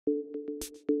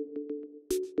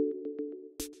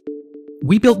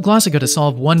We built Glossika to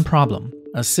solve one problem: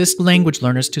 assist language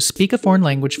learners to speak a foreign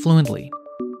language fluently.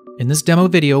 In this demo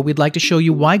video, we'd like to show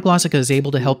you why Glossika is able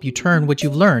to help you turn what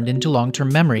you've learned into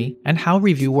long-term memory and how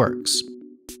review works.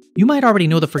 You might already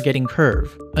know the forgetting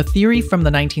curve, a theory from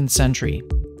the 19th century.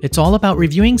 It's all about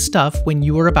reviewing stuff when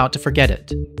you are about to forget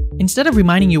it. Instead of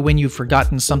reminding you when you've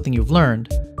forgotten something you've learned,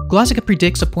 Glossika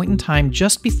predicts a point in time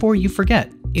just before you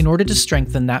forget in order to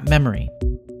strengthen that memory.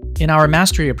 In our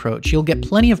mastery approach, you'll get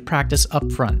plenty of practice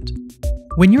up front.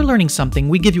 When you're learning something,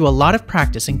 we give you a lot of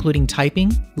practice, including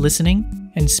typing,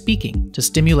 listening, and speaking to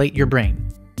stimulate your brain.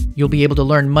 You'll be able to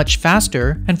learn much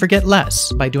faster and forget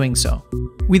less by doing so.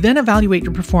 We then evaluate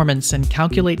your performance and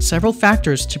calculate several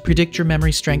factors to predict your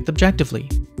memory strength objectively.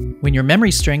 When your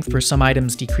memory strength for some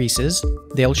items decreases,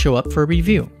 they'll show up for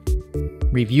review.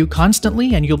 Review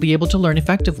constantly and you'll be able to learn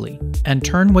effectively and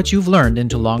turn what you've learned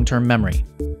into long-term memory.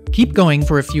 Keep going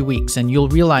for a few weeks and you'll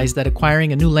realize that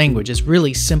acquiring a new language is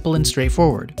really simple and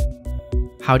straightforward.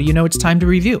 How do you know it's time to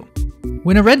review?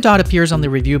 When a red dot appears on the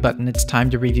review button, it's time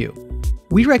to review.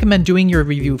 We recommend doing your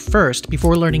review first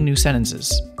before learning new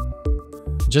sentences.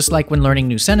 Just like when learning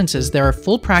new sentences, there are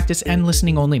full practice and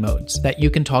listening only modes that you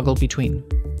can toggle between.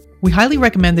 We highly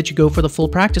recommend that you go for the full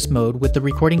practice mode with the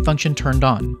recording function turned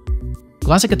on.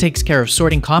 Glossika takes care of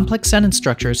sorting complex sentence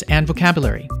structures and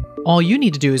vocabulary. All you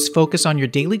need to do is focus on your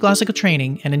daily Glossika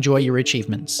training and enjoy your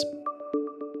achievements.